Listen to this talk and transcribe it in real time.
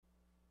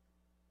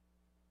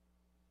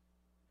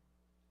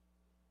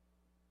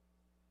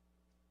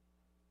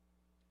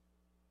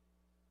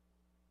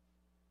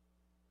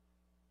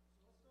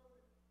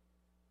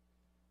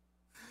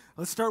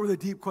Let's start with a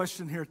deep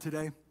question here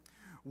today.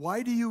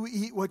 Why do you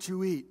eat what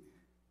you eat?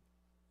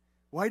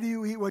 Why do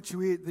you eat what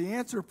you eat? The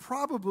answer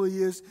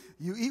probably is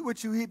you eat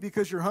what you eat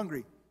because you're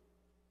hungry,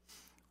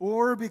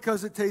 or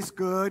because it tastes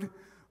good,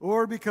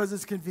 or because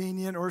it's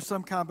convenient, or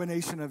some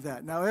combination of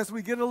that. Now, as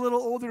we get a little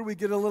older, we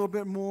get a little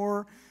bit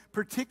more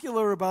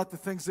particular about the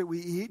things that we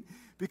eat,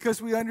 because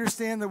we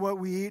understand that what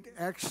we eat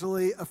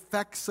actually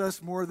affects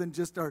us more than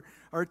just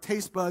our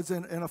taste buds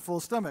and a full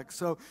stomach.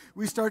 So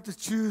we start to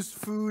choose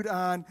food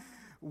on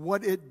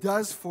what it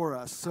does for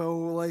us. So,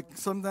 like,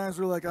 sometimes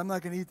we're like, I'm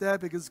not going to eat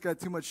that because it's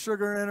got too much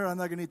sugar in it, or I'm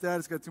not going to eat that,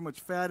 it's got too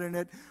much fat in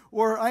it.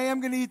 Or I am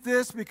going to eat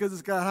this because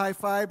it's got high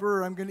fiber,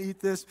 or I'm going to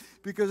eat this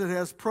because it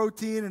has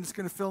protein and it's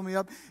going to fill me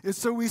up. And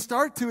so we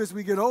start to, as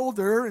we get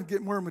older and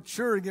get more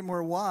mature and get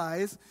more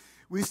wise,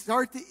 we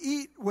start to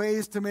eat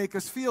ways to make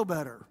us feel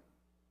better.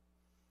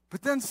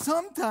 But then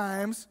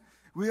sometimes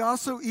we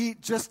also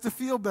eat just to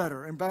feel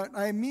better. And what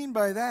I mean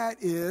by that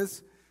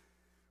is,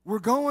 we're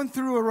going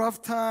through a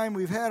rough time.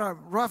 We've had a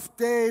rough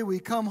day. We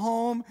come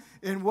home,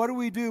 and what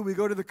do? We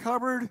go to the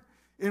cupboard,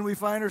 and we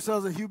find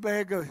ourselves a huge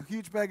bag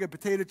of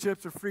potato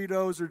chips or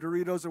Fritos or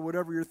Doritos or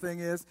whatever your thing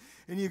is.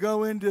 And you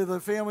go into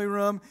the family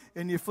room,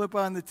 and you flip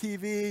on the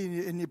TV,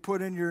 and you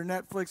put in your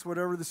Netflix,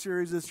 whatever the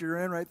series is you're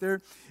in right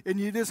there, and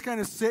you just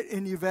kind of sit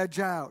and you veg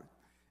out.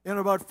 And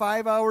about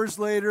 5 hours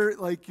later,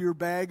 like, your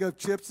bag of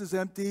chips is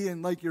empty,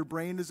 and like your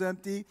brain is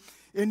empty,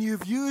 and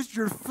you've used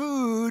your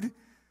food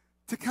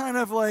to kind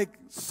of like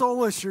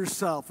solace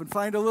yourself and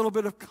find a little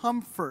bit of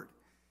comfort.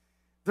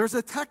 There's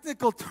a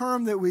technical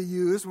term that we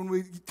use when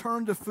we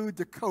turn to food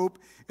to cope,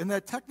 and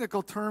that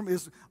technical term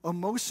is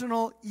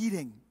emotional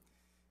eating.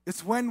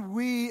 It's when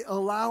we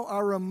allow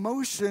our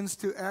emotions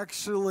to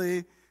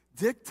actually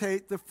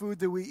dictate the food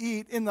that we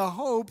eat, in the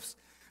hopes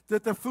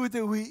that the food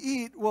that we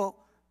eat will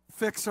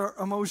fix our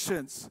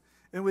emotions.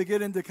 And we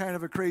get into kind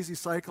of a crazy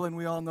cycle, and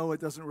we all know it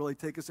doesn't really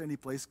take us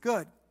anyplace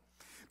good.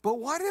 But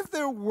what if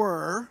there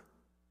were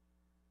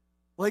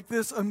like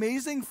this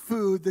amazing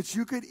food that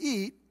you could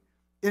eat,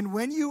 and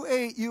when you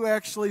ate, you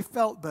actually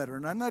felt better?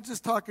 And I'm not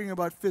just talking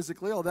about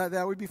physically,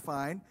 that would be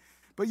fine.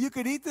 But you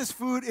could eat this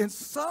food, and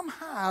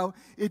somehow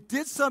it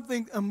did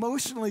something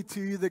emotionally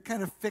to you that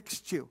kind of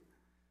fixed you.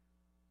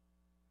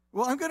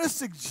 Well, I'm going to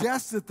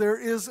suggest that there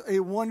is a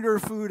wonder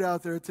food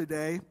out there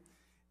today,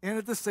 and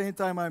at the same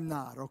time, I'm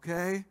not,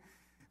 okay?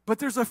 But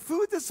there's a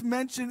food that's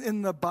mentioned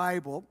in the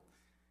Bible,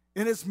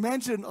 and it's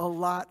mentioned a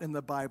lot in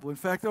the Bible. In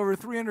fact, over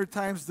 300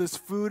 times this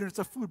food, and it's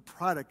a food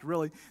product,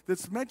 really,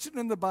 that's mentioned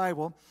in the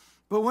Bible.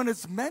 But when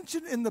it's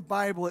mentioned in the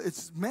Bible,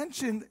 it's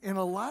mentioned in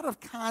a lot of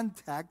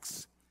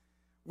contexts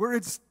where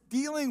it's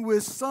dealing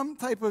with some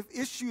type of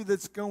issue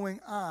that's going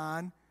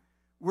on,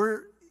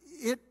 where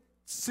it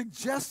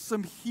suggests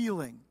some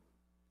healing.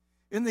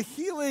 And the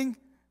healing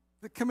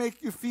that can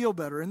make you feel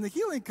better. And the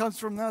healing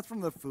comes not from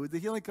the food. The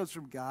healing comes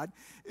from God.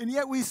 And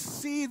yet we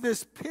see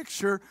this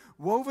picture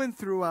woven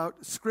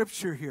throughout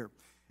Scripture here.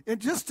 And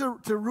just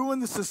to ruin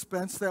the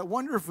suspense, that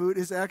wonder food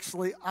is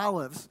actually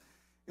olives.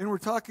 And we're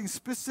talking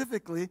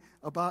specifically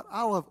about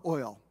olive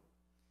oil.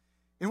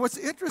 And what's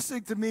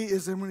interesting to me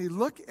is that when we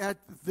look at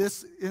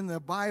this in the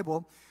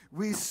Bible,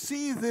 we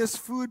see this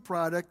food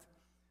product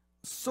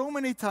so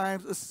many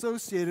times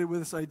associated with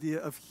this idea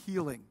of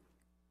healing.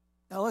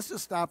 Now let's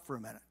just stop for a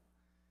minute.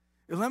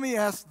 And let me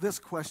ask this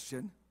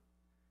question.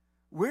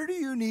 Where do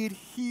you need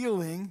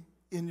healing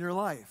in your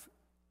life?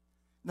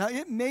 Now,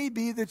 it may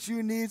be that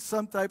you need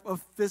some type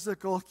of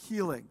physical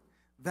healing.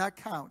 That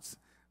counts.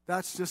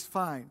 That's just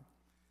fine.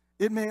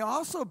 It may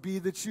also be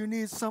that you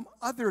need some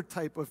other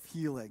type of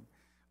healing,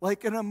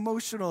 like an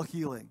emotional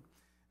healing.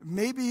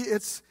 Maybe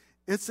it's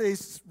a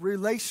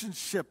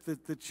relationship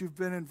that you've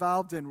been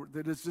involved in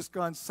that has just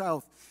gone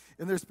south.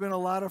 And there's been a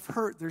lot of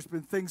hurt. There's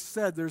been things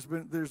said. There's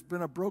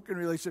been a broken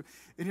relationship.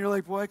 And you're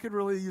like, well, I could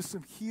really use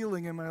some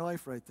healing in my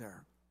life right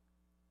there.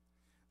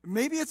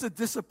 Maybe it's a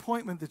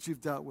disappointment that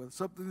you've dealt with,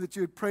 something that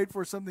you had prayed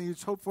for, something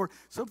you'd hoped for,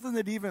 something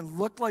that even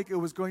looked like it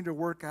was going to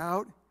work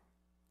out,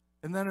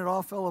 and then it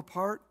all fell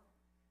apart.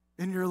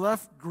 And you're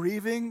left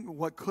grieving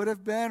what could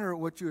have been or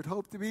what you had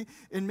hoped to be.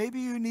 And maybe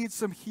you need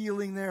some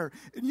healing there.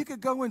 And you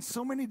could go in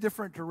so many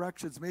different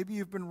directions. Maybe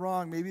you've been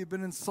wrong. Maybe you've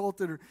been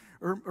insulted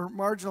or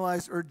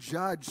marginalized or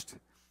judged.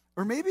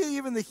 Or maybe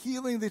even the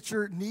healing that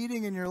you're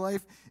needing in your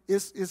life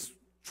is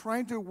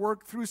trying to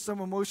work through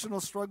some emotional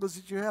struggles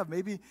that you have.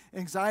 Maybe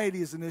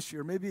anxiety is an issue,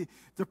 or maybe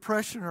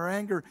depression or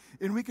anger.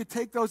 And we could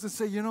take those and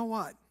say, you know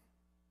what?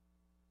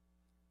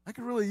 I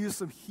could really use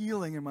some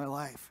healing in my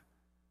life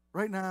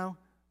right now,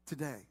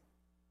 today.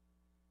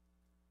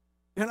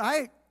 And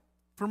I,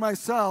 for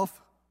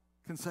myself,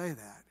 can say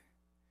that.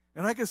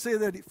 And I can say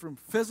that from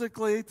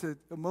physically to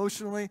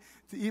emotionally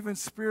to even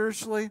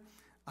spiritually,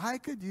 I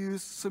could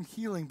use some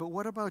healing. But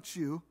what about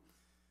you?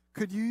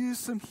 Could you use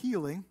some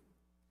healing?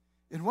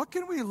 And what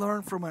can we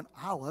learn from an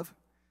olive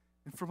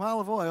and from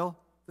olive oil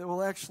that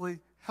will actually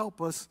help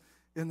us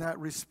in that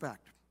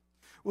respect?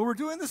 Well, we're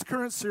doing this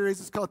current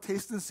series. It's called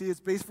Taste and See. It's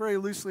based very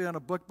loosely on a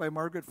book by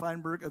Margaret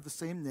Feinberg of the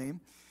same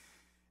name.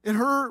 And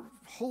her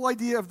whole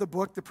idea of the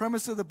book, the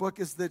premise of the book,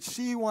 is that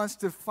she wants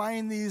to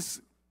find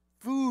these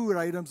food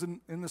items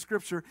in the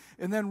scripture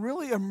and then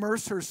really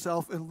immerse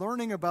herself in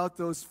learning about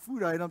those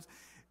food items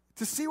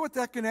to see what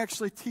that can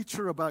actually teach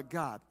her about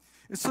God.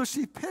 And so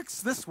she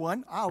picks this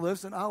one,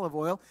 olives and olive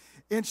oil,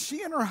 and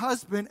she and her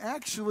husband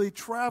actually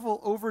travel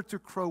over to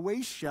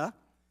Croatia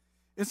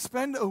and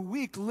spend a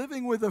week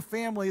living with a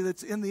family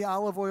that's in the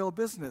olive oil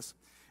business.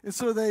 And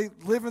so they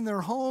live in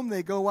their home.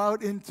 They go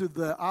out into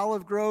the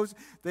olive groves.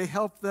 They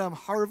help them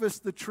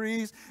harvest the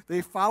trees.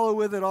 They follow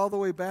with it all the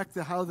way back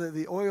to how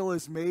the oil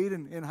is made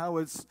and how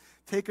it's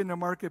taken to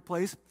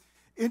marketplace.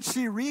 And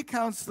she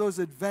recounts those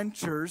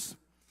adventures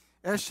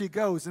as she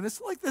goes. And it's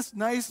like this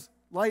nice,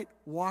 light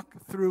walk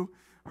through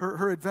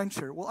her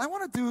adventure. Well, I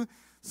want to do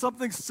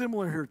something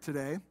similar here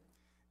today.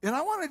 And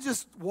I want to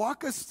just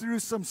walk us through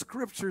some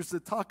scriptures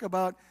that talk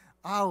about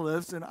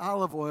olives and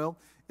olive oil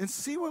and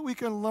see what we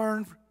can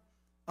learn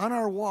on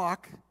our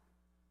walk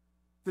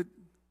that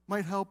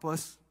might help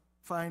us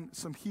find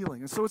some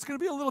healing. And so it's going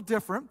to be a little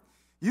different.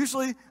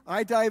 Usually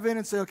I dive in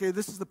and say, okay,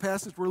 this is the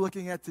passage we're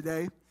looking at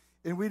today,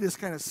 and we just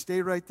kind of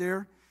stay right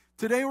there.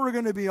 Today we're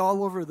going to be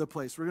all over the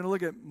place. We're going to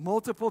look at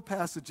multiple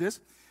passages.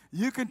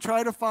 You can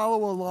try to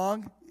follow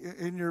along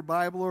in your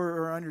Bible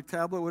or on your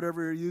tablet,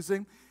 whatever you're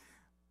using.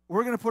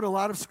 We're going to put a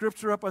lot of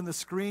scripture up on the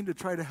screen to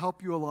try to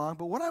help you along.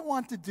 But what I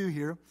want to do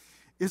here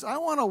is I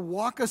want to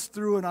walk us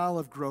through an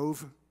olive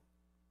grove,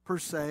 per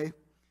se,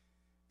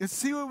 and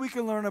see what we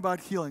can learn about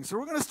healing. So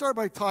we're going to start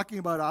by talking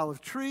about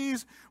olive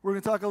trees. We're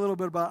going to talk a little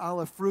bit about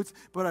olive fruits,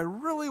 but I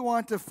really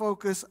want to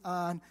focus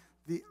on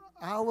the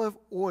olive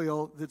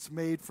oil that's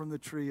made from the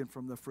tree and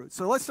from the fruit.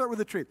 So let's start with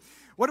the tree.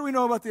 What do we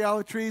know about the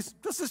olive trees?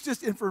 This is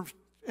just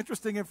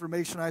interesting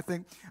information, I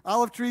think.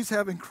 Olive trees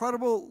have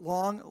incredible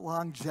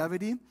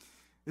longevity.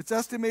 It's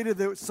estimated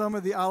that some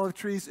of the olive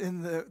trees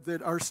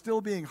that are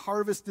still being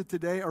harvested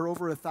today are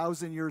over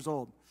 1,000 years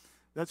old.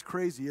 That's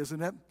crazy,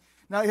 isn't it?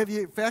 Now,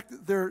 in fact,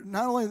 they're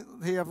not only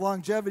they have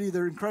longevity,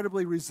 they're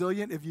incredibly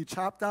resilient. If you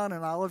chop down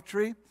an olive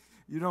tree,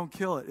 you don't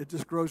kill it. It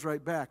just grows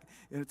right back.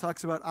 And it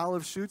talks about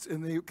olive shoots,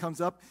 and it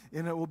comes up,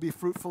 and it will be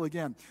fruitful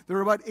again. There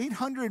are about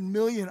 800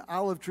 million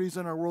olive trees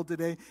in our world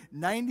today.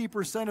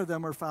 90% of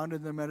them are found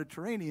in the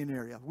Mediterranean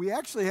area. We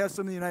actually have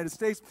some in the United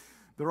States.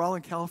 They're all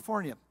in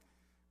California.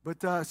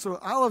 But so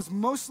olives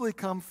mostly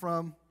come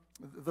from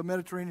the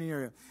Mediterranean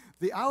area.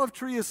 The olive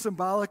tree is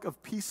symbolic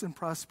of peace and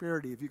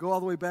prosperity. If you go all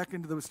the way back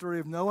into the story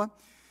of Noah,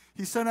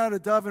 he sent out a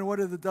dove, and what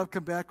did the dove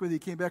come back with? He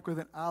came back with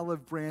an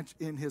olive branch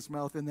in his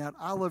mouth, and that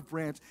olive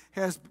branch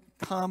has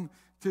come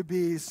to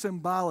be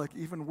symbolic,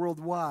 even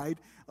worldwide,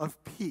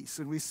 of peace.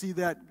 And we see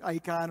that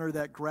icon or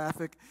that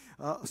graphic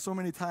so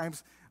many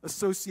times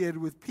associated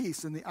with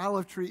peace, and the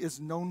olive tree is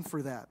known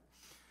for that.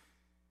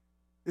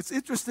 It's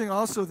interesting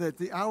also that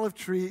the olive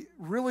tree,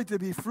 really to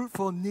be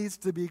fruitful, needs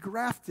to be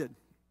grafted.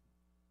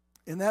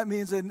 And that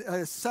means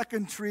a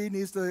second tree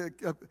needs a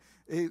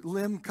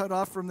limb cut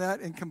off from that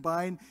and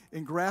combined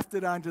and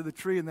grafted onto the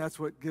tree, and that's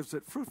what gives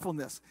it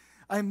fruitfulness.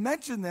 I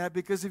mention that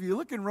because if you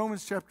look in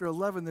Romans chapter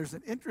 11, there's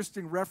an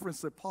interesting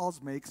reference that Paul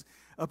makes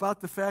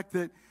about the fact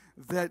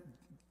that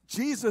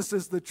Jesus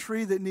is the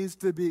tree that needs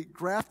to be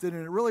grafted,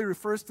 and it really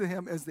refers to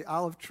him as the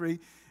olive tree,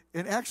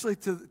 and actually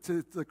to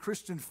the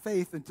Christian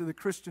faith and to the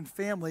Christian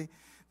family,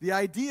 the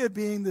idea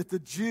being that the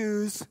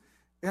Jews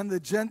and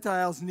the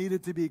Gentiles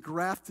needed to be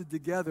grafted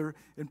together,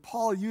 and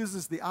Paul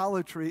uses the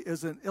olive tree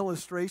as an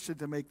illustration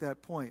to make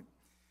that point.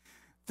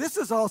 This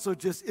is also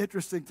just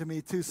interesting to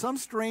me, too. Some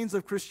strains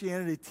of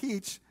Christianity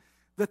teach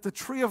that the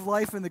tree of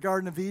life in the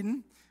Garden of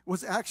Eden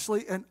was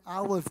actually an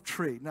olive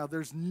tree. Now,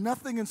 there's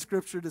nothing in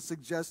Scripture to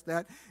suggest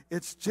that.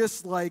 It's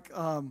just like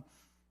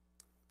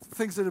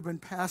things that have been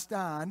passed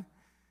on.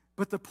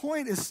 But the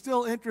point is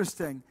still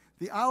interesting.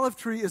 The olive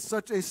tree is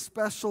such a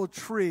special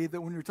tree that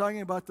when you're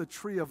talking about the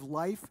tree of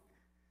life,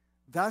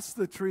 that's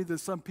the tree that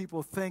some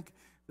people think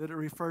that it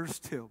refers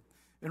to.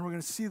 And we're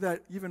going to see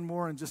that even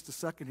more in just a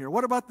second here.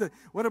 What about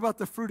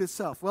the fruit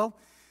itself? Well,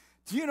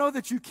 do you know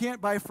that you can't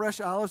buy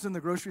fresh olives in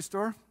the grocery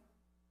store?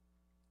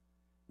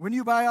 When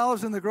you buy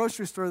olives in the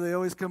grocery store, they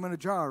always come in a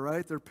jar,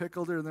 right? They're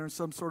pickled or they're in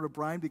some sort of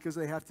brine because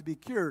they have to be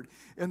cured.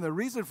 And the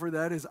reason for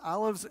that is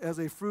olives as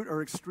a fruit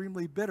are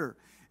extremely bitter.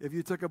 If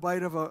you took a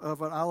bite of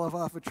an olive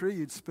off a tree,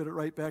 you'd spit it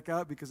right back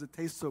out because it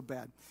tastes so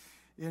bad.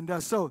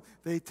 And so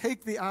they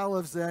take the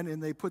olives then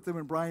and they put them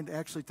in brine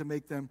actually to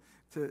make them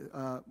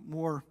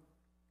more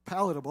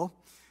palatable.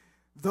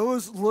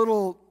 Those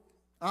little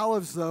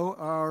olives, though,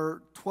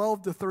 are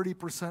 12 to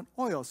 30%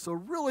 oil. So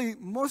really,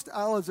 most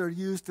olives are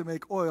used to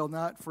make oil,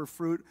 not for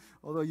fruit,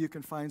 although you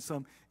can find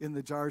some in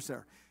the jars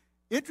there.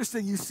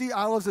 Interesting, you see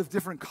olives of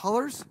different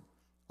colors.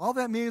 All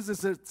that means is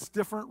that it's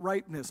different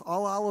ripeness.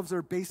 All olives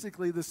are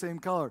basically the same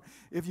color.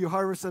 If you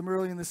harvest them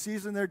early in the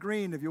season, they're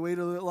green. If you wait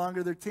a little bit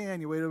longer, they're tan.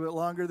 You wait a bit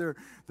longer,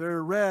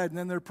 they're red, and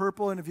then they're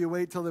purple. And if you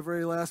wait till the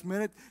very last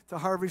minute to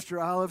harvest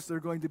your olives, they're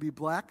going to be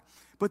black.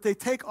 But they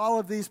take all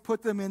of these,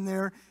 put them in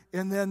there,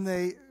 and then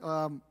they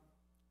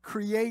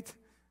create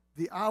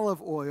the olive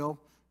oil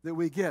that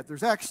we get.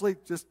 There's actually,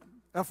 just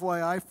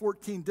FYI,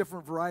 14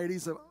 different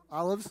varieties of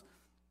olives.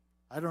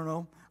 I don't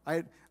know.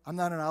 I'm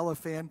not an olive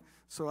fan,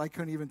 so I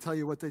couldn't even tell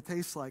you what they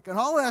taste like. And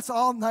all that's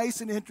all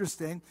nice and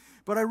interesting,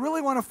 but I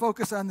really want to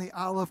focus on the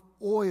olive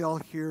oil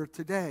here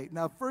today.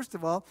 Now, first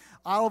of all,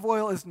 olive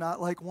oil is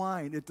not like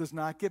wine. It does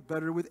not get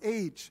better with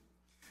age.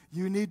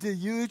 You need to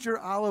use your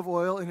olive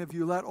oil, and if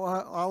you let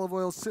olive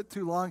oil sit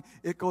too long,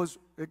 it goes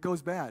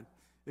bad.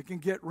 It can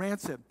get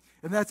rancid.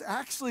 And that's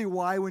actually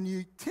why when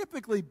you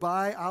typically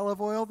buy olive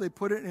oil, they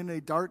put it in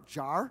a dark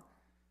jar.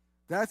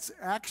 That's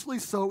actually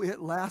so it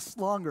lasts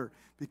longer,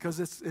 because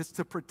it's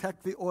to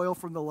protect the oil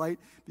from the light,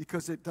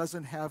 because it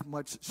doesn't have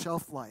much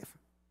shelf life.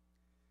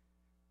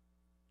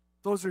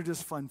 Those are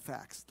just fun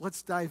facts.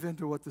 Let's dive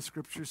into what the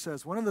Scripture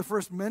says. One of the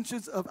first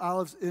mentions of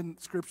olives in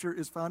Scripture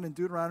is found in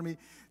Deuteronomy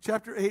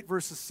chapter 8,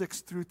 verses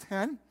 6 through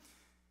 10.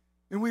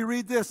 And we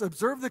read this: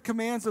 observe the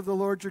commands of the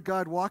Lord your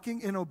God, walking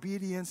in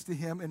obedience to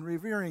him and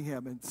revering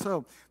him. And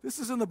so this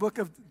is in the book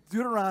of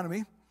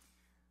Deuteronomy.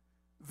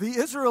 The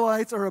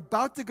Israelites are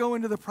about to go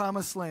into the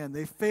promised land.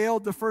 They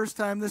failed the first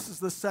time. This is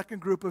the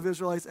second group of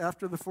Israelites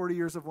after the 40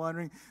 years of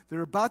wandering.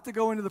 They're about to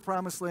go into the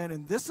promised land,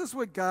 and this is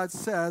what God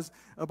says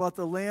about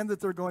the land that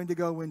they're going to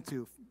go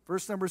into.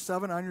 Verse number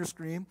 7 on your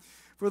screen.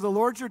 For the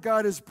Lord your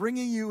God is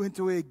bringing you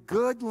into a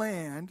good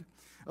land,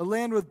 a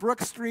land with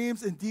brook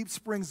streams and deep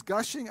springs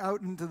gushing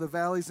out into the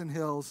valleys and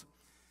hills,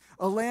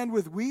 a land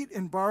with wheat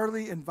and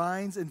barley and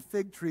vines and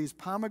fig trees,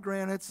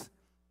 pomegranates,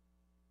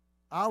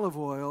 olive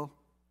oil,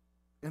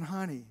 and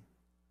honey.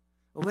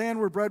 A land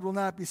where bread will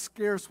not be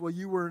scarce, where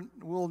you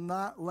will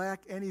not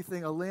lack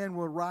anything. A land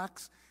where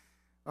rocks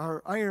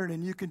are iron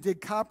and you can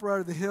dig copper out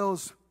of the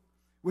hills.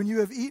 When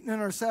you have eaten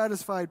and are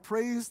satisfied,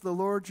 praise the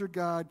Lord your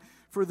God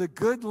for the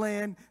good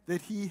land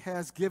that he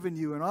has given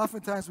you. And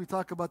oftentimes we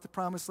talk about the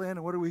promised land,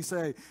 and what do we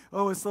say?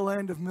 Oh, it's the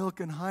land of milk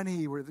and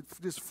honey, where it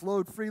just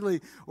flowed freely.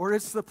 Or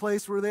it's the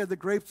place where they had the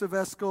grapes of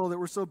Eshcol that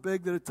were so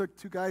big that it took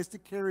 2 guys to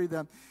carry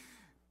them.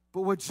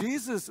 But what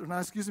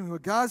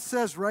what God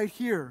says right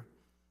here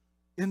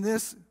in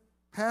this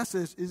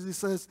passage is he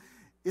says,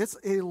 it's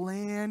a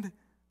land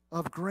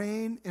of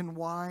grain and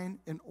wine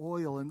and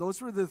oil. And those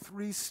were the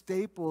 3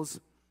 staples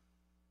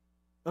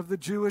of the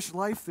Jewish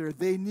life there.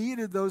 They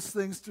needed those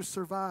things to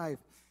survive.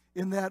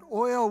 And that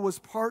oil was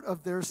part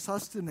of their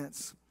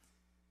sustenance.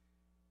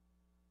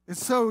 And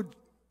so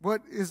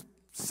what is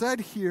said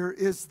here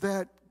is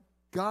that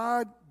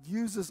God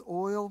uses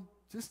oil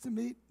just to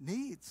meet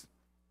needs.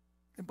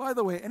 And by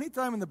the way,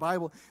 anytime in the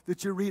Bible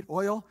that you read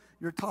oil,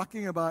 you're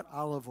talking about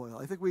olive oil.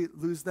 I think we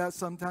lose that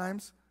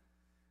sometimes.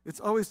 It's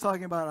always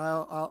talking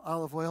about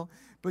olive oil.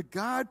 But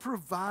God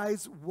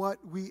provides what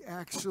we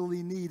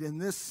actually need.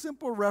 And this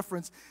simple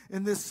reference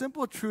and this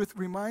simple truth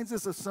reminds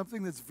us of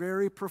something that's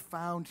very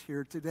profound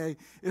here today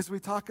as we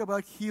talk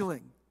about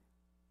healing.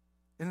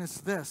 And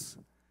it's this: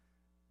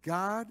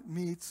 God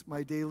meets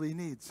my daily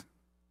needs.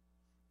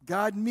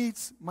 God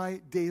meets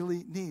my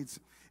daily needs.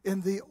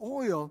 And the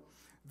oil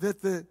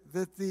that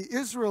the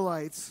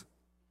Israelites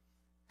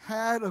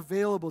had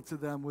available to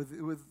them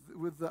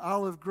with the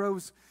olive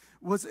groves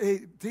was a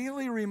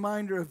daily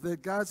reminder of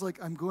that God's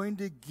like, I'm going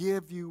to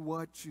give you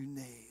what you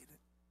need.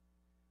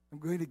 I'm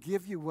going to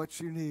give you what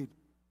you need.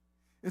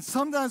 And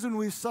sometimes when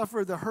we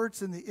suffer the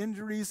hurts and the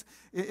injuries,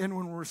 and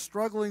when we're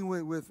struggling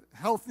with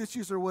health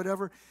issues or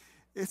whatever,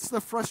 it's the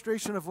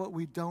frustration of what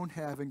we don't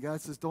have. And God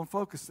says, don't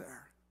focus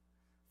there.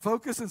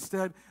 Focus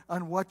instead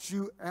on what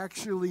you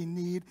actually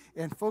need,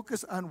 and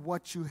focus on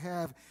what you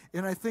have.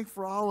 And I think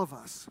for all of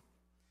us,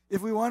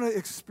 if we want to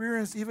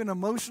experience even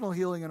emotional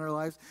healing in our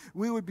lives,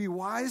 we would be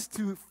wise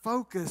to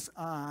focus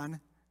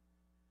on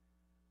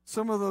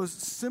some of those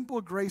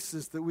simple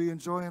graces that we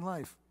enjoy in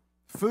life.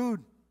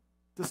 Food,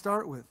 to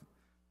start with.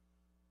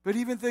 But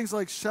even things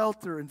like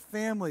shelter and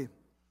family,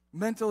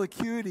 mental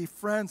acuity,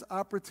 friends,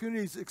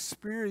 opportunities,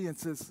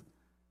 experiences.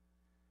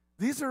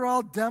 These are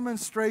all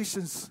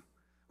demonstrations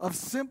of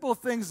simple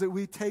things that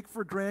we take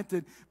for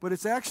granted, but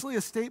it's actually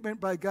a statement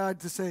by God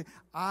to say,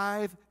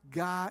 I've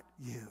got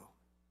you.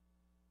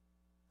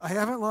 I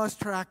haven't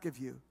lost track of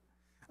you.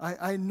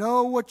 I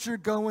know what you're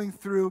going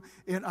through,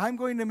 and I'm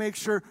going to make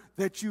sure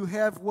that you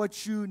have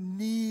what you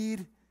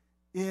need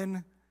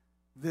in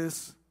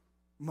this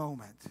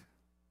moment.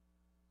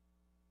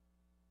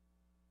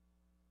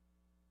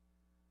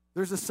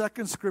 There's a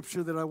second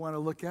scripture that I want to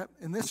look at,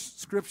 and this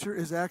scripture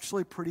is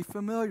actually pretty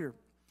familiar.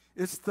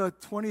 It's the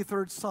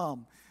 23rd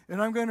Psalm.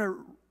 And I'm going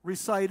to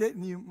recite it,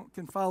 and you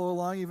can follow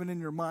along even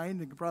in your mind.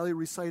 You can probably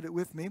recite it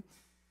with me.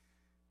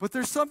 But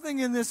there's something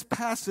in this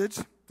passage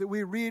that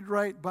we read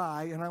right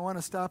by, and I want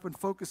to stop and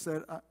focus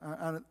that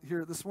on it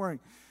here this morning.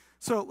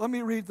 So let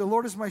me read, the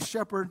Lord is my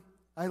shepherd,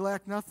 I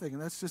lack nothing.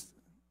 And that's just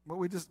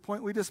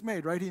point we just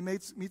made, right? He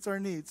meets our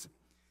needs.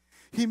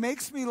 He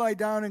makes me lie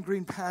down in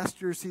green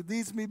pastures. He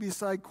leads me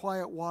beside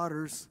quiet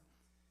waters.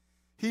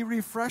 He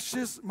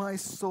refreshes my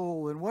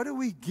soul. And what do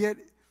we get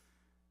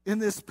in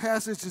this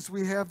passage is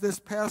we have this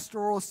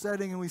pastoral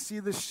setting, and we see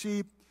the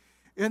sheep,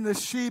 and the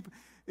sheep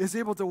is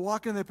able to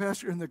walk in the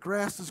pasture, and the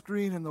grass is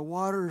green, and the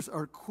waters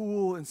are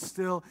cool and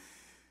still.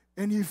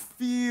 and you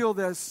feel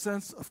that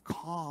sense of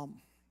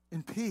calm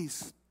and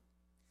peace.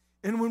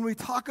 And when we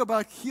talk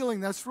about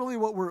healing, that's really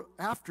what we're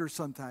after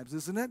sometimes,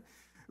 isn't it?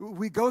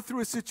 We go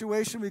through a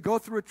situation, we go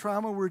through a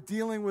trauma, we're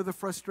dealing with a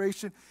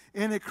frustration,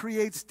 and it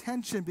creates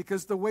tension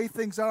because the way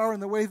things are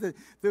and the way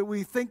that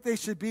we think they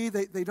should be,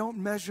 they don't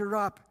measure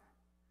up.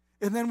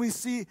 And then we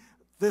see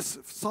this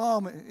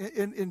psalm,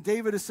 and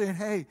David is saying,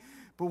 hey,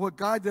 but what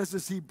God does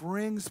is he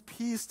brings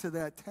peace to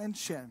that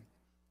tension.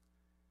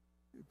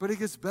 But it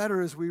gets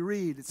better as we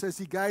read. It says,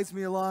 he guides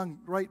me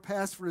along right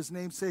paths for his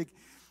name's sake.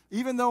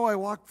 Even though I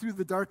walk through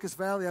the darkest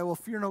valley, I will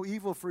fear no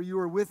evil, for you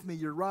are with me.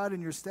 Your rod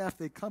and your staff,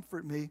 they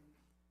comfort me.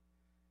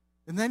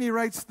 And then he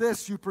writes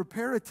this, you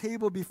prepare a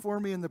table before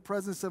me in the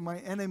presence of my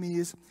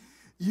enemies.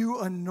 You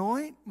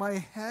anoint my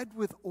head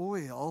with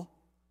oil.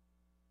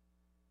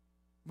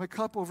 My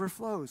cup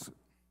overflows.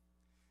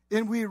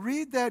 And we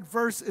read that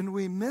verse and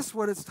we miss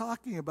what it's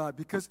talking about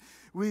because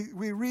we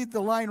read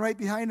the line right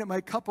behind it,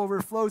 my cup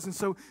overflows. And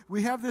so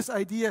we have this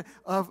idea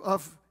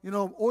of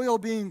oil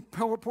being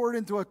poured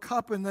into a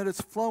cup and that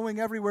it's flowing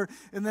everywhere.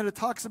 And then it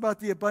talks about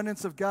the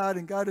abundance of God,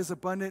 and God is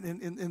abundant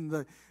in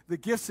the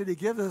gifts that he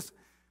gives us.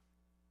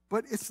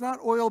 But it's not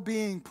oil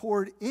being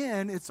poured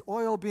in, it's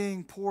oil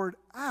being poured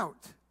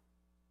out.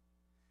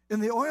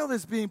 And the oil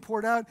that's being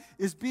poured out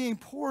is being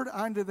poured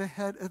onto the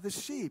head of the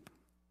sheep.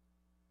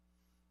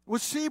 Well,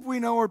 sheep we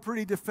know are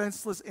pretty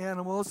defenseless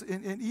animals,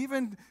 and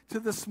even to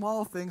the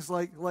small things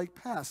like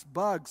pests,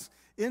 bugs,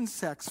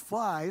 insects,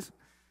 flies.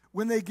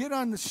 When they get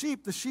on the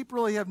sheep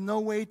really have no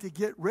way to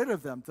get rid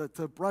of them,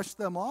 to brush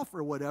them off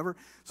or whatever.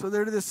 So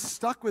they're just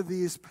stuck with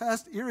these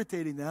pests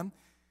irritating them.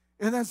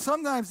 And then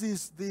sometimes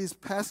these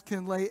pests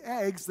can lay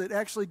eggs that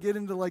actually get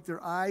into like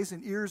their eyes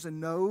and ears and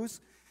nose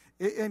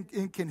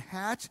and can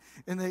hatch,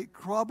 and they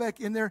crawl back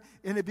in there,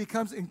 and it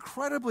becomes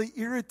incredibly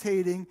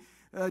irritating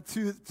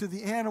to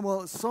the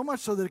animal, so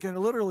much so that it can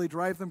literally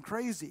drive them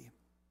crazy.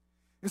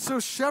 And so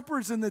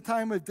shepherds in the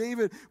time of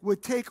David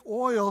would take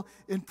oil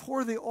and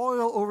pour the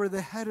oil over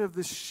the head of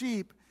the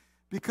sheep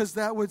because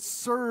that would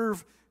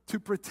serve to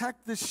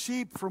protect the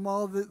sheep from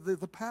all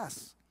the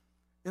pests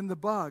and the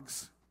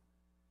bugs.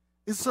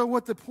 And so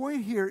what the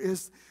point here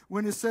is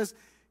when it says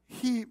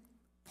he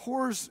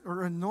pours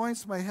or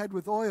anoints my head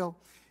with oil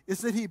is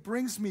that he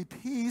brings me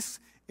peace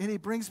and he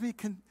brings me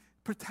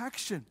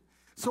protection.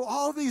 So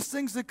all these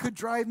things that could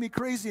drive me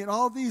crazy and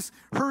all these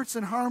hurts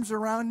and harms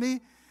around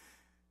me,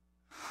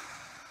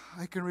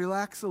 I can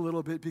relax a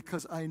little bit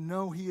because I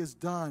know he has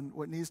done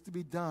what needs to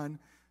be done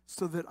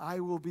so that I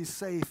will be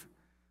safe,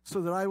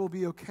 so that I will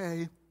be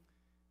okay,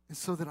 and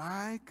so that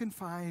I can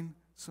find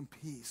some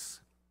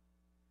peace.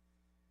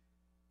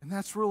 And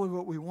that's really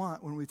what we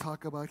want when we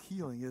talk about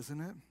healing,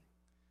 isn't it?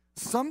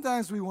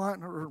 Sometimes we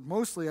want, or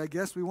mostly, I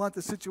guess, we want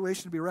the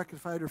situation to be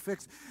rectified or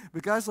fixed.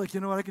 But God's like,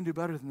 you know what, I can do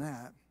better than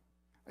that.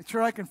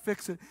 Sure, I can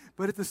fix it,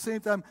 but at the same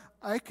time,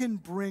 I can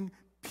bring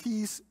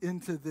peace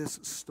into this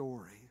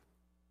story.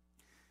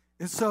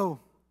 And so,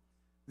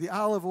 the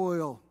olive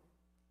oil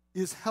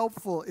is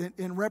helpful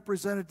and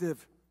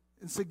representative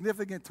and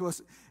significant to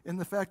us in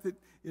the fact that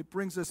it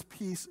brings us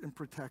peace and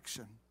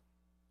protection.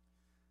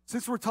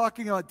 Since we're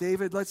talking about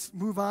David, let's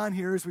move on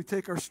here as we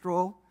take our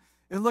stroll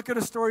and look at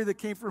a story that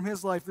came from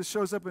his life. This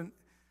shows up in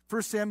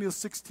 1 Samuel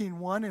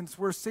 16:1, and it's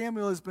where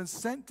Samuel has been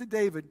sent to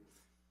David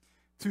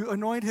to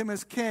anoint him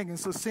as king. And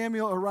so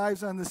Samuel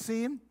arrives on the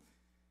scene,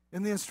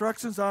 and the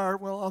instructions are,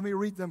 well, let me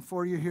read them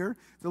for you here.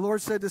 The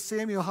Lord said to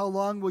Samuel, how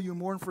long will you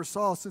mourn for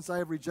Saul, since I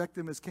have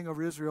rejected him as king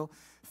over Israel?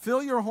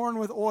 Fill your horn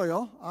with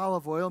oil,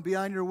 olive oil, and be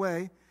on your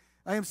way.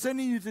 I am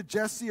sending you to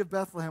Jesse of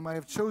Bethlehem. I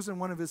have chosen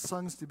one of his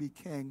sons to be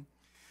king.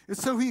 And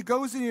so he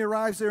goes and he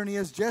arrives there, and he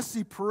has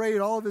Jesse parade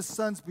all of his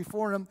sons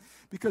before him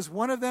because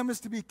one of them is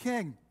to be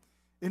king.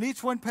 And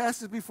each one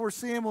passes before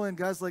Samuel, and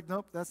God's like,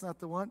 nope, that's not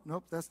the one.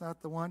 Nope, that's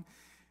not the one.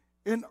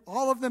 And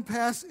all of them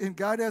pass, and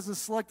God hasn't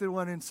selected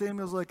one, and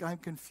Samuel's like, I'm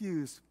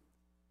confused.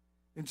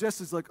 And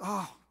Jesse's like,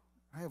 oh,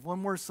 I have one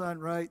more son,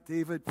 right?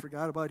 David,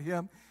 forgot about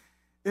him.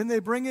 And they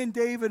bring in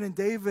David, and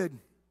David,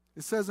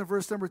 it says in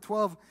verse number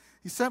 12,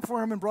 he sent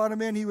for him and brought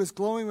him in. He was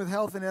glowing with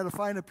health and had a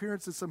fine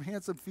appearance and some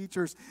handsome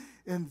features.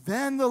 And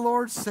then the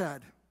Lord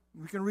said,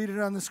 we can read it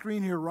on the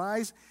screen here,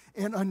 rise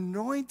and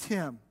anoint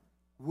him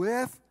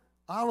with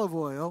olive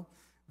oil.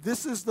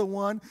 This is the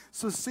one.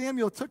 So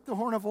Samuel took the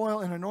horn of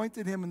oil and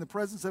anointed him in the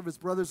presence of his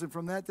brothers. And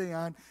from that day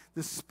on,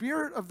 the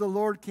Spirit of the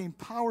Lord came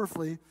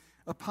powerfully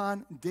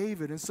upon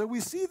David. And so we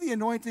see the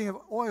anointing of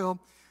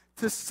oil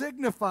to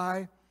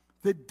signify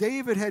that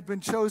David had been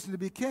chosen to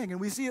be king.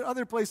 And we see it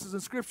other places in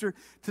Scripture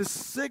to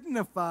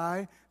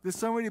signify that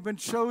somebody had been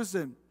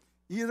chosen,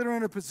 either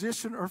in a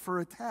position or for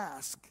a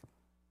task.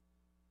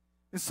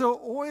 And so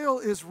oil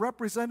is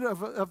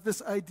representative of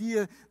this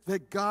idea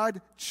that God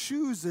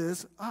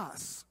chooses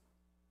us,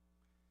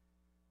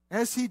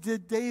 as he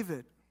did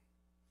David.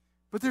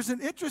 But there's an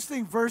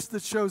interesting verse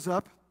that shows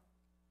up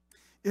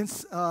in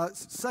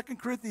 2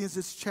 Corinthians,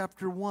 it's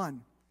chapter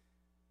 1.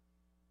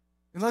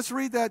 And let's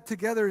read that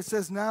together. It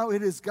says, now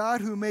it is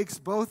God who makes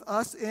both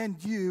us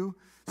and you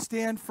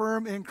stand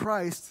firm in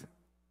Christ.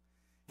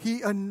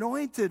 He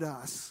anointed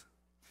us,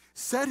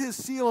 set his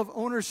seal of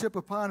ownership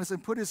upon us,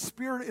 and put his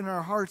Spirit in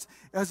our hearts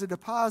as a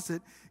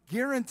deposit,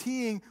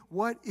 guaranteeing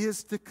what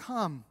is to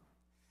come.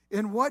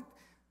 And what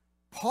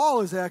Paul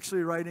is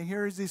actually writing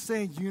here is he's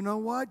saying, you know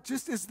what?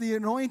 Just as the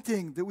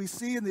anointing that we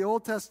see in the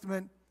Old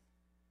Testament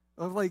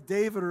of like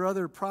David or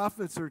other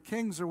prophets or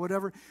kings or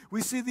whatever,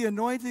 we see the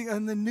anointing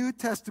in the New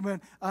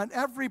Testament on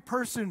every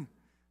person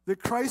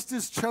that Christ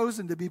has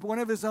chosen to be one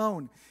of his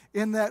own.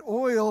 And that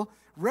oil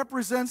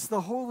represents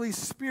the Holy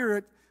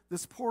Spirit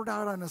that's poured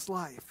out on his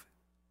life.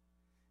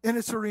 And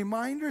it's a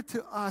reminder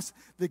to us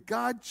that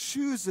God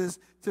chooses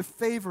to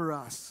favor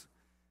us.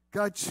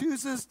 God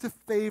chooses to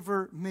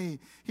favor me.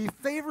 He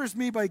favors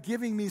me by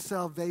giving me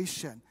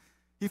salvation.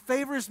 He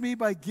favors me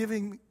by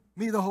giving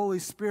me the Holy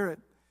Spirit.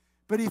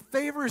 But he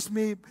favors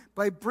me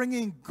by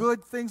bringing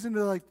good things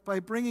into life, by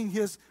bringing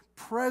his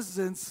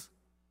presence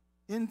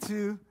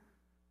into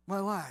my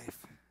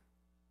life.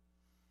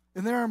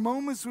 And there are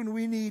moments when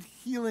we need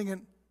healing,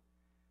 and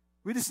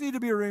we just need to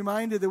be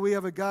reminded that we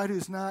have a God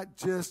who's not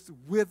just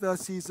with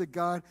us, he's a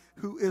God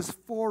who is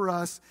for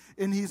us,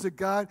 and he's a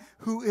God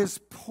who is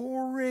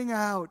pouring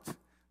out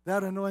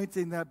that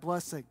anointing, that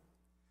blessing.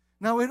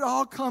 Now, it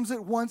all comes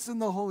at once in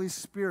the Holy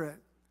Spirit,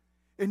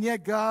 and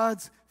yet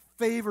God's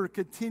favor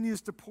continues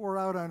to pour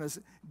out on us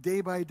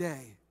day by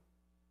day.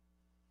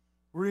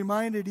 We're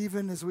reminded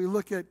even as we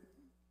look at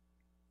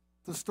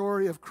the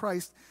story of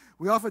Christ,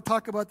 we often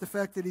talk about the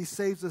fact that he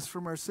saves us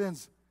from our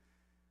sins.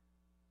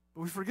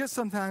 But we forget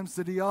sometimes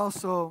that he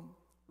also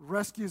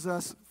rescues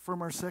us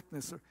from our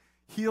sickness, or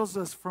heals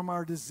us from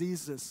our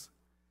diseases.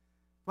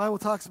 The Bible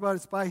talks about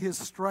it's by his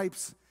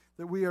stripes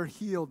that we are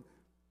healed.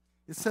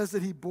 It says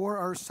that he bore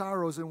our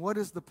sorrows. And what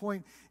is the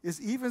point?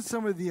 Is even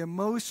some of the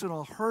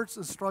emotional hurts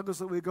and struggles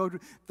that we go through,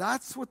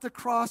 that's what the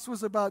cross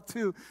was about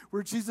too,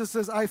 where Jesus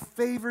says, I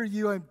favor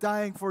you, I'm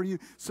dying for you,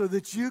 so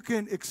that you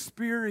can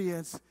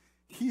experience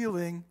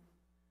healing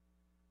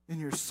in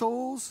your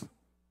souls,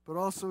 but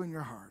also in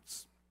your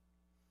hearts.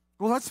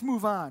 Well, let's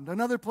move on.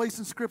 Another place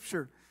in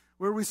Scripture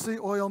where we see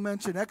oil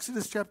mentioned,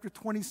 Exodus chapter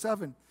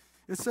 27.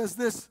 It says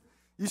this,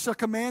 you shall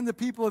command the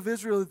people of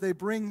Israel that they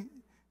bring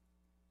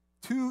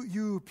to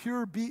you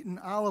pure beaten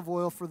olive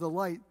oil for the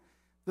light,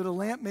 that a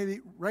lamp may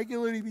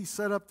regularly be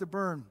set up to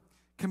burn.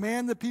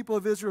 Command the people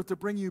of Israel to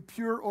bring you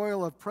pure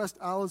oil of pressed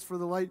olives for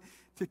the light,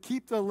 to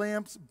keep the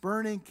lamps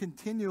burning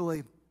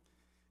continually.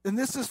 And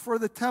this is for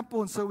the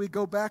temple, and so we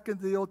go back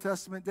into the Old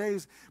Testament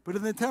days. But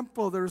in the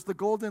temple, there's the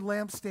golden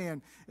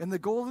lampstand, and the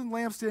golden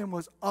lampstand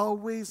was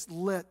always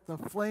lit. The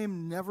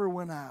flame never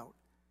went out.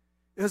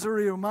 As a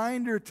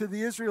reminder to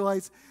the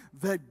Israelites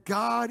that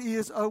God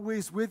is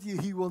always with you.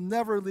 He will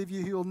never leave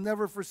you. He will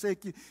never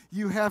forsake you.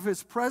 You have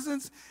his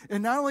presence,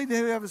 and not only do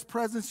you have his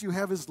presence, you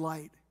have his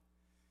light.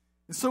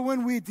 And so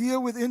when we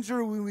deal with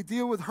injury, when we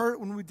deal with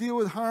hurt, when we deal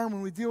with harm,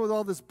 when we deal with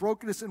all this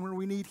brokenness, and when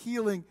we need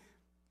healing,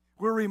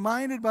 we're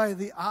reminded by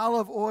the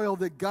olive oil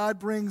that God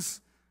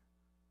brings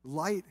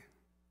light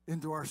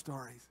into our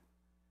stories.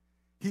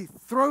 He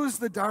throws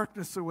the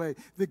darkness away.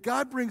 That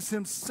God brings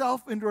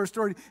himself into our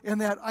story.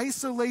 And that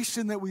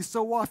isolation that we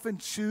so often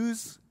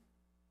choose,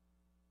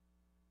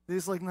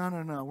 he's like,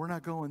 no, we're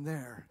not going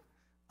there.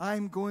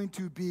 I'm going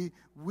to be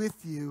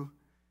with you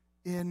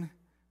in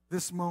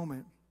this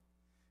moment.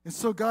 And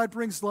so God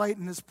brings light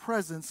in his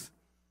presence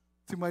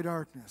to my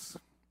darkness.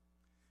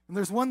 And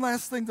there's one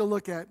last thing to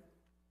look at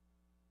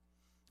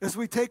as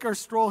we take our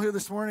stroll here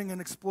this morning and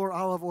explore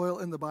olive oil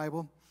in the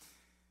Bible.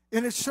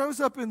 And it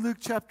shows up in Luke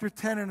chapter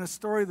 10 in a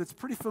story that's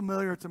pretty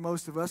familiar to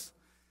most of us.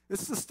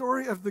 It's the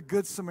story of the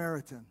Good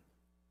Samaritan.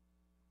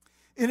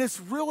 And it's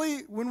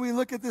really, when we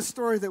look at this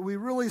story, that we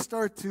really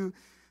start to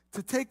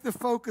take the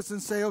focus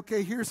and say,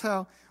 okay, here's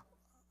how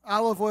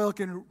olive oil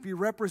can be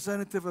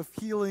representative of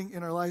healing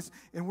in our lives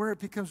and where it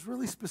becomes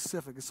really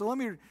specific. So let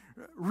me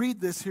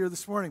read this here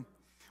this morning.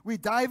 We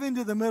dive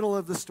into the middle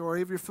of the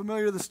story. If you're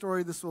familiar with the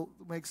story, this will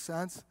make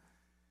sense.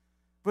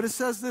 But it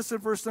says this in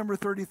verse number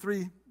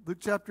 33, Luke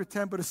chapter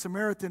 10, but a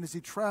Samaritan, as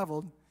he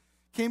traveled,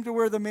 came to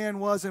where the man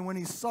was, and when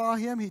he saw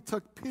him, he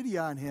took pity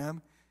on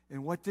him.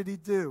 And what did he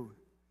do?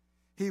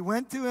 He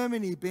went to him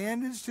and he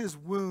bandaged his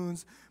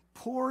wounds,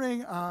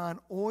 pouring on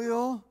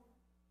oil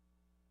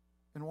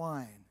and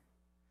wine.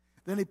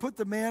 Then he put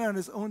the man on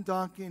his own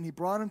donkey, and he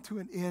brought him to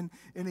an inn,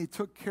 and he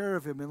took care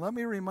of him. And let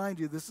me remind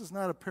you, this is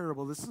not a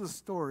parable. This is a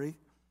story.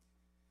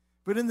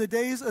 But in the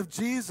days of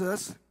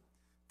Jesus,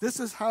 this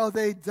is how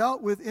they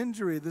dealt with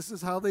injury. This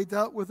is how they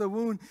dealt with a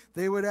wound.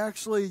 They would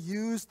actually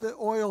use the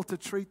oil to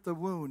treat the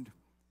wound.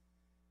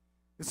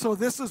 And so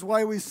this is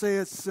why we say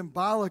it's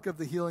symbolic of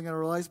the healing in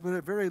our lives, but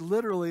it very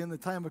literally in the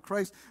time of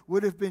Christ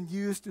would have been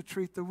used to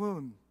treat the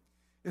wound.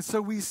 And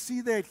so we see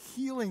that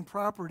healing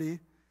property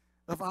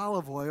of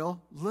olive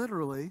oil,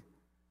 literally.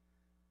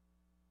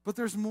 But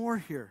there's more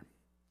here.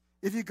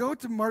 If you go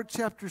to Mark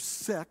chapter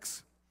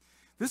 6,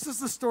 this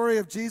is the story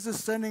of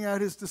Jesus sending out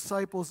his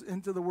disciples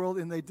into the world,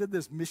 and they did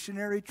this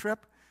missionary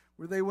trip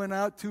where they went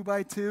out 2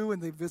 by 2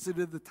 and they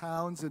visited the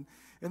towns and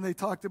they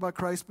talked about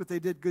Christ, but they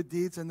did good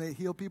deeds and they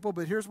healed people.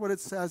 But here's what it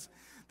says.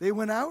 They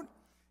went out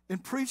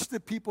and preached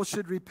that people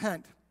should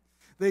repent.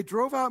 They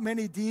drove out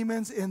many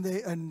demons, and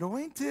they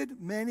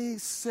anointed many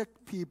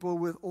sick people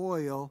with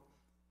oil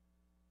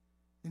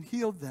and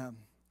healed them.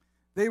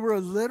 They were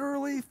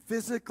literally,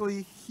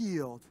 physically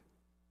healed.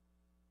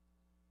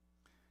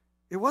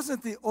 It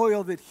wasn't the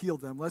oil that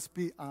healed them, let's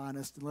be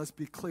honest and let's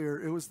be clear.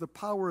 It was the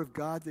power of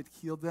God that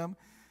healed them,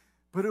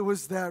 but it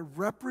was that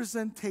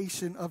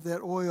representation of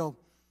that oil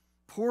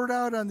poured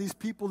out on these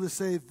people to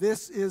say,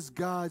 this is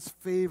God's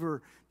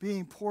favor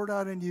being poured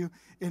out on you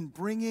and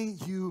bringing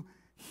you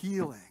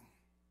healing,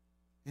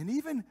 and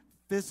even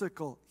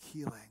physical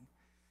healing.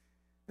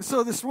 And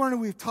so this morning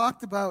we've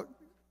talked about,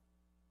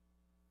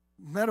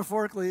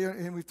 metaphorically,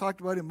 and we've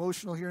talked about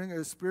emotional healing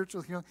or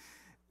spiritual healing,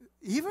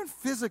 even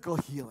physical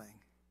healing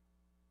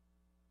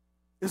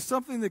is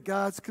something that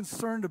God's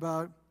concerned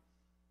about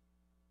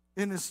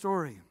in His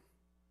story.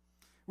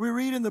 We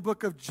read in the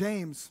book of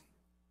James,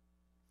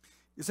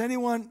 is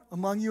anyone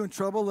among you in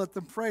trouble? Let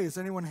them pray. Is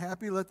anyone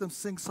happy? Let them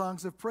sing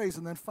songs of praise.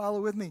 And then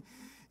follow with me.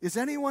 Is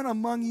anyone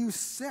among you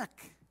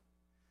sick?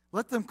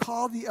 Let them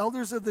call the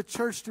elders of the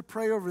church to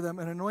pray over them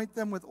and anoint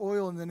them with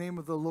oil in the name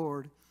of the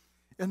Lord.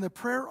 And the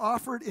prayer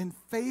offered in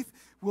faith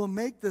will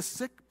make the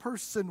sick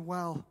person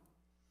well.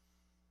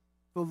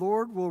 The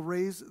Lord will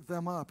raise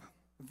them up.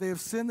 If they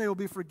have sinned, they will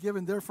be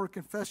forgiven. Therefore,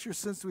 confess your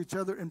sins to each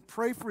other and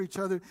pray for each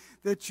other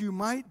that you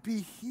might be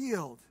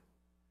healed.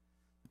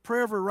 The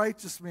prayer of a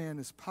righteous man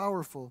is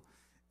powerful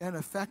and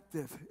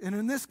effective. And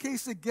in this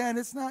case, again,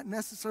 it's not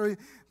necessarily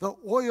the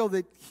oil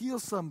that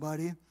heals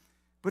somebody,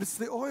 but it's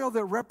the oil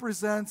that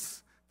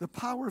represents the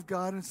power of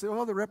God, and it's the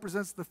oil that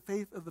represents the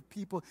faith of the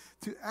people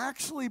to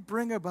actually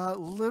bring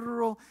about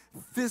literal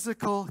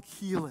physical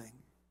healing.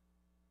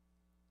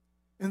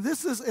 And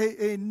this is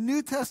a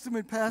New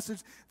Testament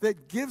passage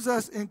that gives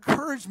us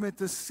encouragement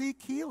to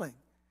seek healing.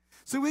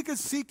 So we could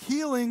seek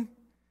healing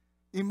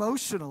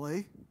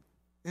emotionally,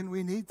 and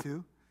we need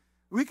to.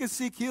 We could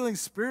seek healing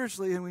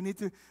spiritually, and we need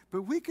to.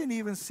 But we can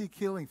even seek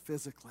healing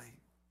physically.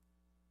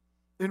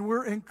 And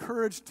we're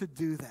encouraged to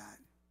do that.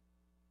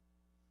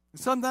 And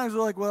sometimes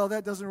we're like, well,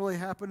 that doesn't really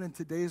happen in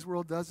today's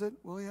world, does it?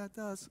 Well, yeah, it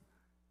does.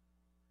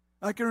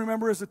 I can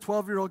remember as a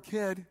 12-year-old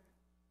kid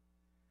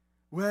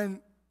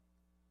when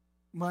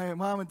my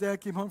mom and dad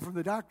came home from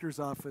the doctor's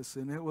office,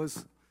 and it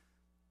was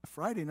a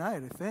Friday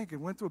night, I think,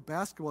 and went to a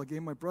basketball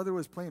game. My brother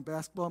was playing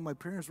basketball, and my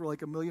parents were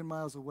like a million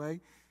miles away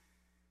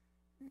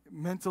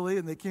mentally,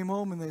 and they came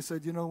home and they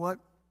said, you know what?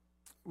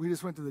 We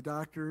just went to the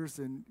doctors,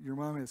 and your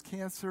mom has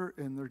cancer,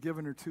 and they're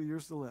giving her 2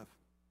 years to live.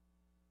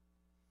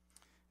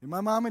 And my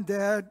mom and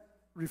dad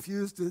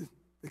refused to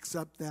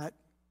accept that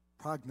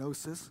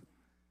prognosis.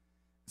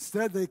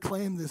 Instead, they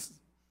claimed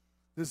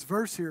this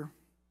verse here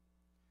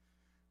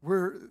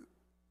where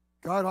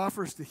God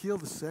offers to heal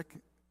the sick,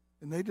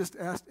 and they just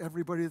asked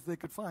everybody that they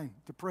could find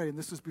to pray. And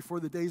this was before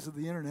the days of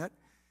the internet.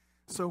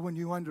 So when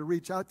you wanted to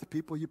reach out to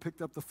people, you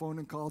picked up the phone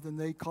and called, and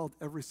they called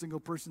every single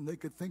person they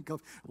could think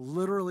of,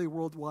 literally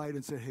worldwide,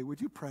 and said, hey,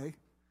 would you pray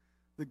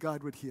that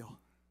God would heal?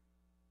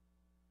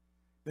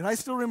 And I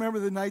still remember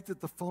the night that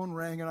the phone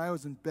rang, and I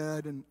was in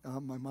bed, and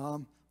my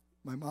mom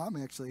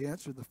actually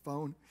answered the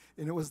phone,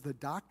 and it was the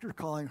doctor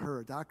calling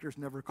her. Doctors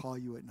never call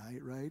you at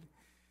night, right?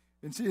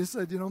 And she just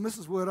said, you know,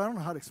 Mrs. Wood, I don't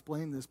know how to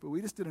explain this, but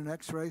we just did an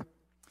x-ray.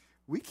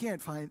 We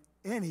can't find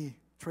any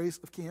trace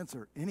of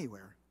cancer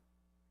anywhere.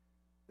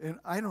 And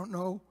I don't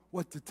know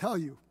what to tell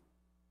you.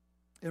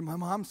 And my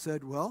mom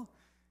said, well,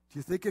 do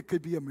you think it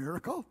could be a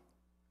miracle?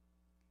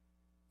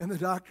 And the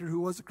doctor, who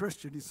was a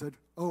Christian, he said,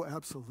 oh,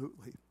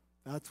 absolutely.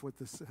 That's what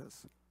this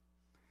is.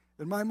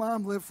 And my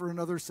mom lived for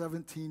another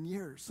 17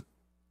 years.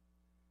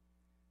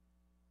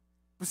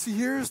 But see,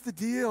 here's the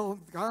deal.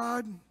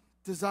 God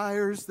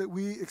desires that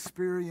we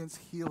experience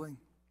healing.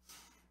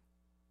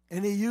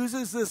 And He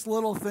uses this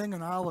little thing,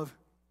 an olive,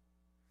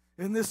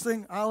 and this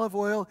thing, olive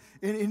oil,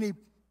 and He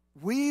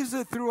weaves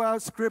it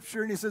throughout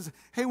Scripture, and He says,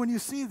 hey, when you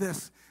see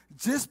this,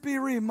 just be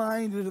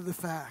reminded of the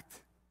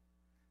fact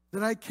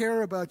that I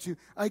care about you.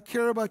 I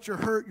care about your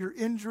hurt, your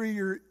injury,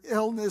 your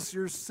illness,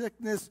 your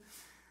sickness.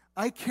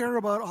 I care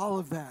about all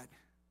of that.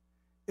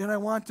 And I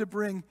want to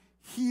bring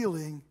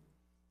healing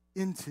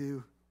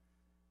into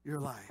your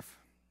life.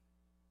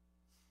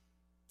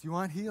 Do you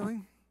want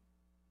healing?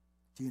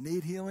 Do you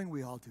need healing?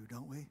 We all do,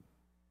 don't we?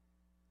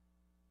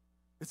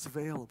 It's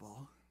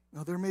available.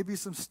 Now, there may be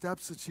some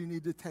steps that you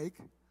need to take.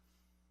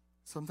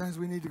 Sometimes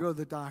we need to go to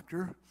the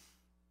doctor.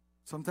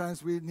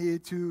 Sometimes we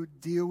need to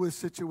deal with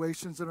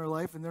situations in our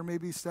life, and there may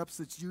be steps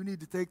that you need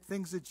to take,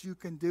 things that you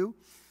can do.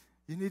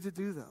 You need to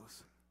do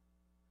those.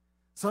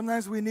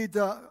 Sometimes we need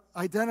to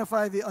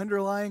identify the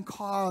underlying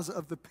cause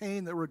of the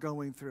pain that we're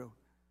going through.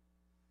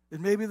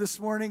 And maybe this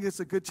morning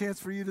it's a good chance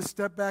for you to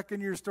step back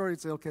into your story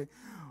and say, okay,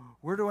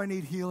 where do I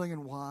need healing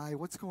and why?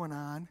 What's going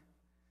on?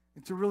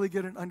 And to really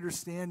get an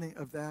understanding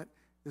of that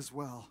as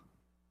well.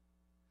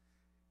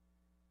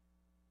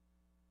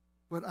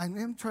 But I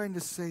am trying to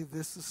say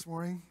this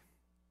morning.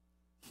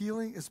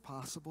 Healing is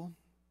possible.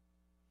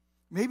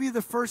 Maybe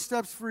the first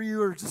steps for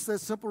you are just that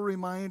simple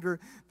reminder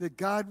that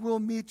God will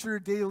meet your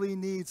daily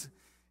needs.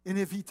 And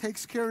if he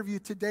takes care of you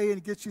today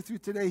and gets you through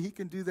today, he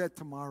can do that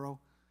tomorrow.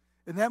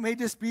 And that may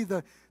just be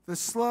the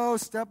slow,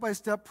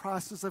 step-by-step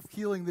process of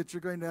healing that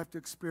you're going to have to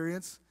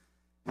experience.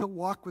 He'll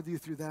walk with you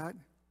through that.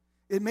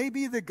 It may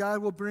be that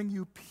God will bring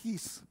you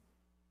peace.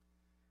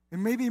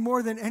 And maybe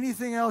more than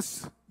anything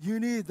else, you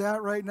need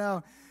that right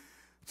now,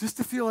 just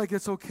to feel like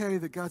it's okay,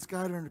 that God's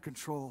got it under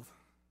control,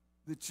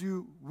 that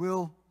you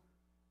will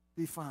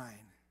be fine.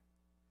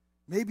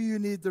 Maybe you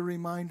need the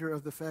reminder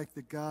of the fact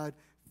that God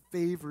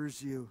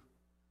favors you,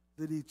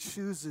 that he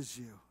chooses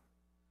you,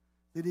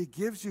 that he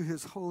gives you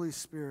his Holy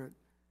Spirit.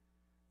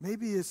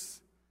 Maybe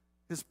it's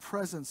his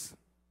presence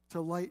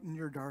to lighten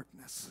your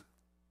darkness.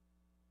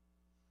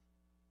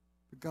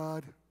 But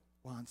God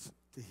wants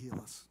to heal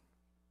us.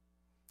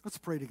 Let's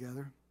pray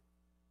together.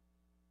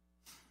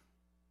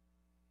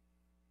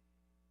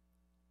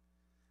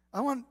 I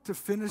want to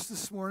finish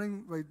this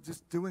morning by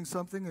just doing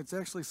something that's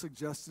actually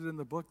suggested in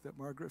the book that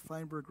Margaret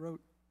Feinberg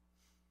wrote.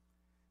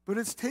 But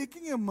it's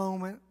taking a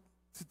moment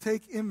to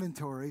take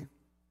inventory,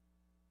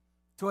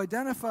 to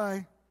identify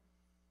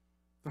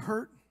the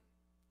hurt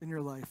in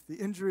your life, the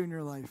injury in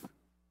your life,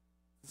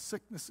 the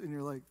sickness in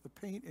your life, the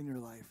pain in your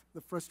life,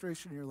 the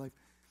frustration in your life.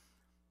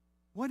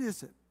 What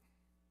is it?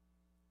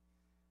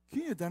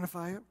 Can you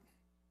identify it?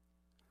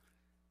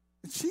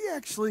 And she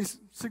actually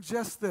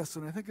suggests this,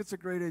 and I think it's a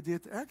great idea,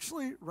 to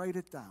actually write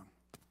it down.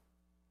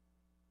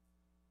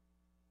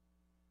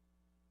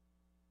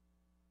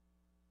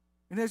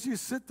 And as you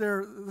sit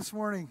there this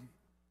morning,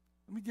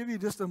 let me give you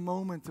just a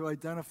moment to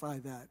identify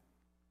that.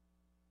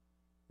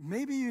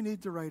 Maybe you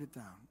need to write it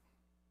down.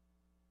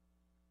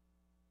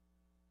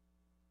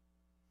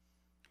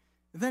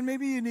 And then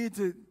maybe you need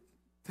to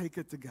take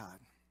it to God.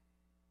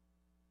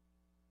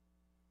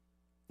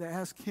 To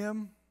ask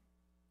him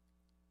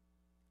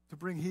to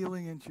bring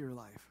healing into your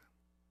life.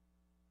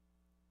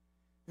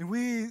 And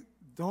we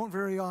don't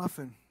very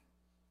often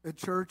at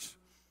church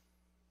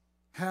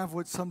have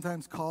what's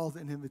sometimes called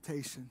an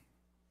invitation.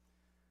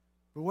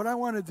 But what I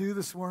want to do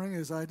this morning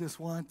is I just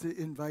want to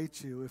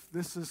invite you. If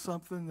this is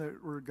something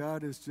that where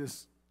God is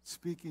just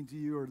speaking to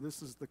you, or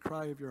this is the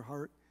cry of your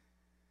heart,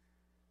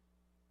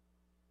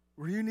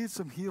 where you need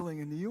some healing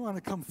and you want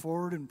to come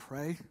forward and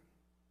pray,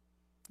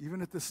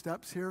 even at the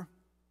steps here,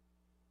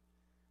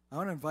 I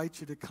want to invite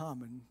you to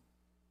come. And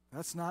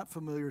that's not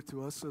familiar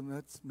to us, and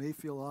that may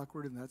feel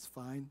awkward, and that's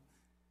fine.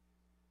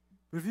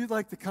 But if you'd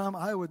like to come,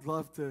 I would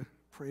love to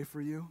pray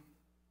for you.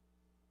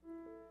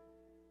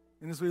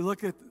 And as we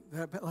look at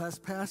that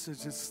last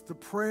passage, it's the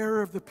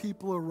prayer of the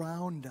people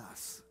around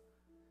us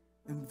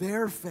and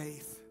their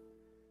faith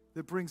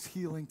that brings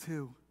healing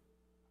too.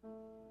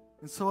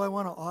 And so I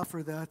want to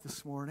offer that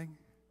this morning.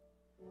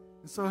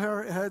 And so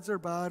our heads are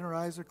bowed and our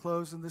eyes are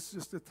closed, and this is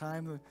just a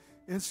time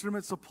the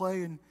instruments will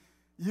play, and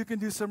you can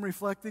do some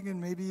reflecting,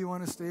 and maybe you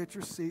want to stay at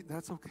your seat.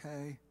 That's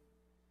okay.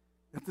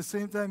 At the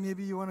same time,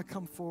 maybe you want to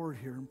come forward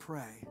here and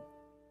pray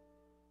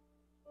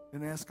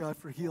and ask God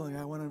for healing.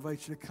 I want to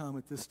invite you to come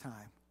at this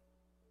time.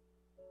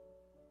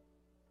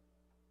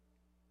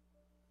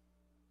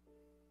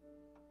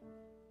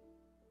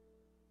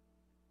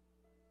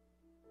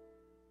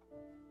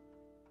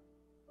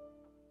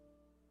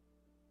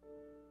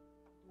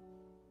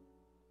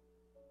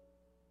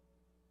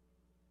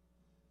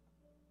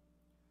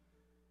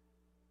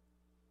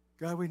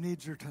 God, we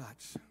need your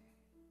touch.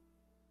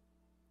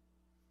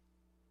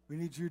 We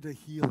need you to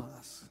heal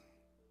us,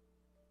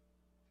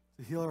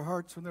 to heal our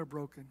hearts when they're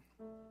broken,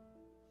 to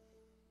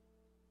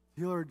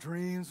heal our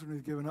dreams when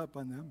we've given up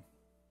on them,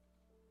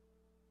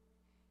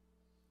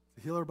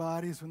 to heal our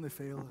bodies when they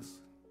fail us,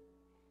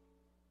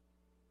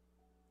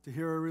 to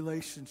heal our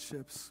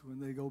relationships when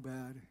they go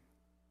bad,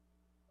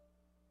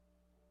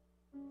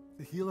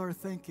 to heal our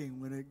thinking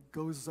when it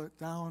goes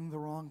down the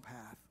wrong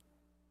path.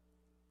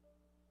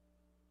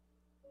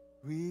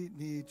 We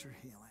need your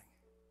healing.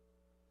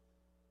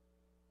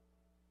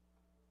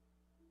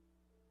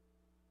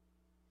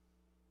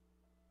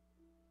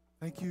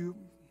 Thank you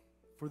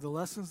for the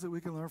lessons that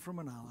we can learn from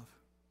an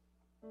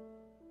olive.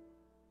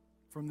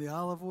 From the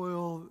olive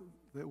oil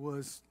that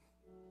was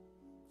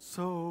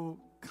so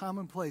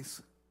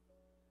commonplace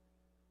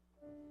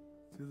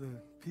to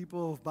the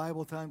people of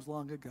Bible times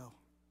long ago.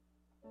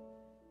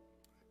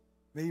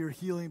 May your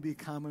healing be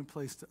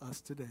commonplace to us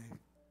today.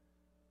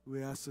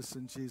 We ask this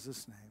in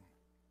Jesus' name.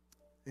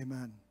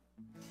 Amen.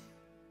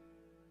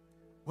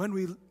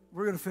 We're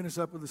going to finish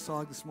up with a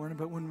song this morning,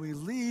 but when we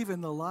leave in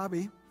the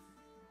lobby,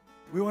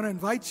 we want to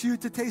invite you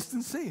to taste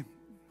and see.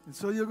 And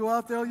so you'll go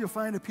out there, you'll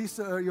find a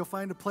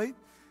plate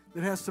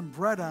that has some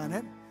bread on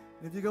it.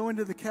 And if you go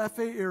into the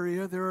cafe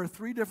area, there are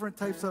 3 different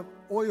types of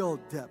oil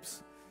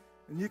dips.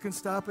 And you can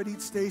stop at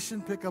each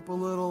station, pick up a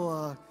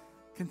little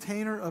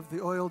container of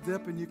the oil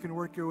dip, and you can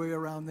work your way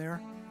around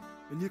there.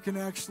 And you can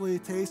actually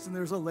taste, and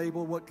there's a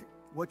label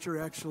what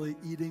you're actually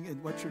eating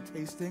and what you're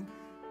tasting.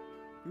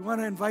 We want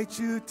to invite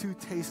you to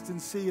taste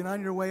and see. And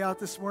on your way out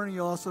this morning,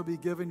 you'll also be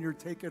given your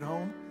take it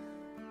home.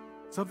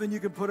 Something you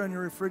can put on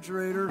your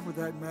refrigerator with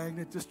that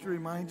magnet just to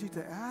remind you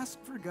to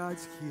ask for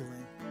God's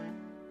healing.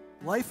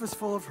 Life is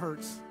full of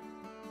hurts.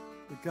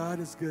 But God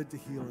is good to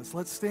heal us.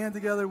 Let's stand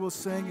together. We'll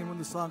sing, and when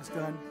the song's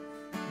done,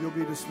 you'll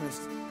be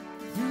dismissed.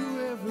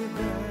 Through every